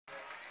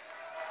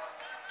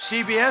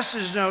CBS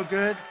is no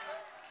good.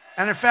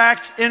 And in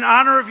fact, in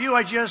honor of you,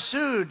 I just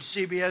sued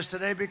CBS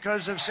today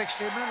because of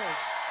 60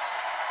 Minutes.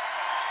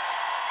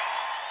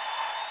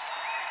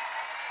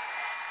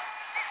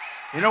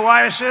 You know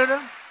why I sued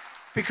her?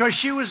 Because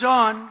she was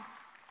on,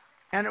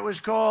 and it was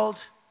called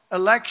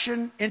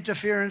Election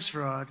Interference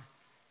Fraud.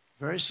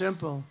 Very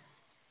simple.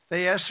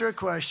 They asked her a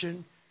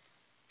question.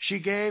 She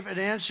gave an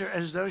answer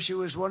as though she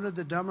was one of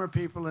the dumber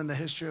people in the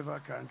history of our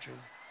country.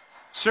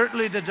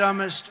 Certainly the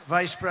dumbest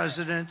vice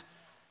president,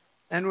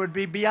 and would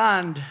be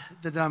beyond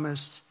the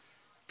dumbest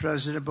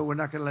president, but we're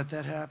not going to let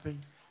that happen.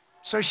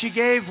 So she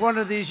gave one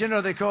of these, you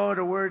know, they call it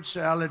a word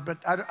salad, but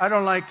I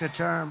don't like the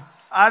term.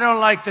 I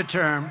don't like the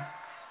term.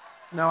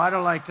 No, I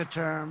don't like the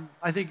term.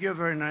 I think you're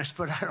very nice,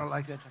 but I don't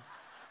like that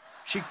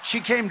term. She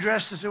came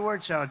dressed as a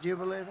word salad. Do you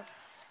believe it?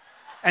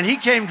 And he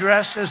came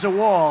dressed as a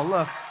wall.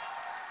 Look.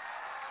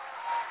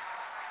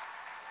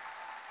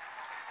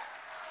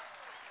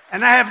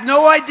 And I have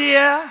no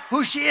idea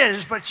who she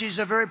is, but she's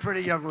a very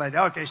pretty young lady.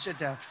 Okay, sit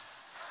down.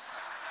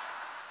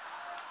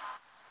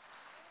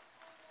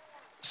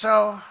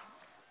 So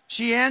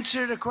she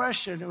answered a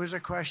question. It was a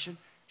question.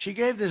 She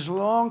gave this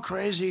long,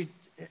 crazy...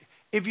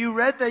 If you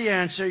read the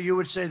answer, you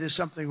would say there's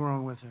something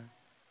wrong with her.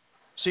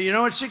 So you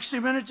know what 60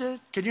 Minutes did?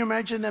 Can you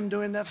imagine them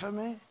doing that for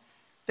me?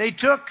 They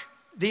took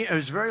it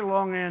was a very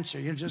long answer.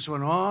 You just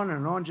went on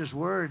and on, just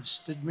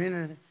words. Didn't mean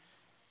anything.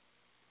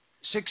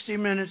 60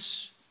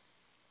 Minutes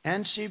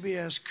and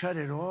CBS cut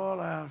it all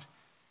out,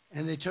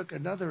 and they took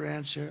another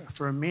answer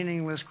for a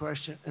meaningless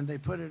question, and they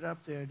put it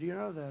up there. Do you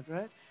know that,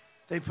 right?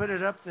 They put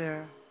it up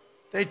there.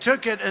 They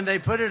took it and they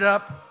put it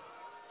up,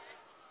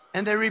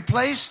 and they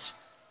replaced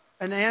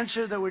an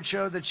answer that would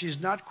show that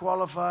she's not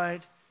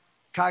qualified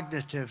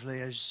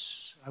cognitively,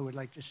 as I would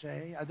like to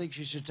say. I think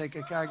she should take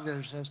a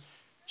cognitive test.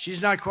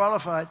 She's not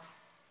qualified.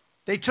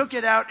 They took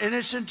it out in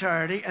its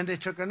entirety, and they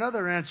took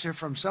another answer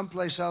from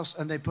someplace else,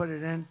 and they put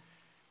it in.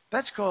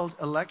 That's called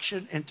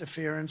election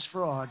interference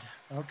fraud,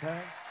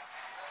 okay?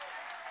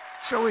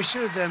 So we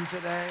sued them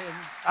today. And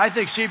I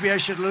think CBS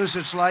should lose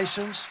its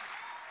license,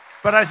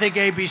 but I think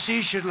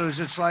ABC should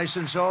lose its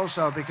license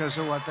also because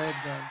of what they've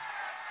done.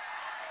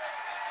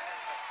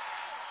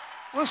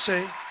 We'll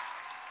see.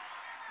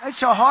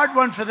 It's a hard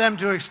one for them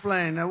to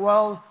explain.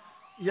 Well,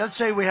 let's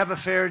say we have a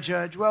fair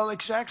judge. Well,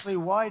 exactly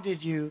why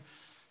did you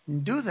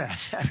do that?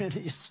 I mean,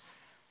 it's,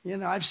 you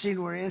know, I've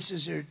seen where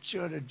answers are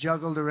sort of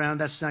juggled around.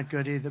 That's not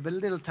good either, but a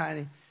little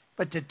tiny.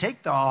 But to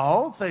take the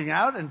whole thing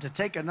out and to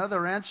take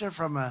another answer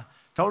from a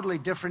totally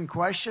different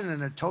question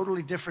and a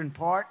totally different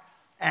part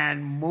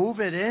and move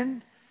it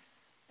in,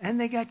 and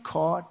they got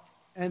caught,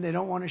 and they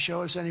don't want to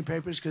show us any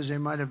papers because they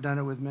might have done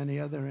it with many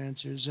other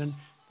answers. And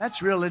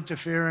that's real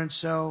interference.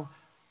 So,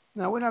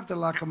 no, we don't have to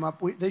lock them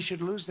up. They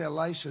should lose their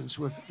license,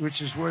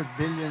 which is worth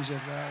billions of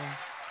dollars.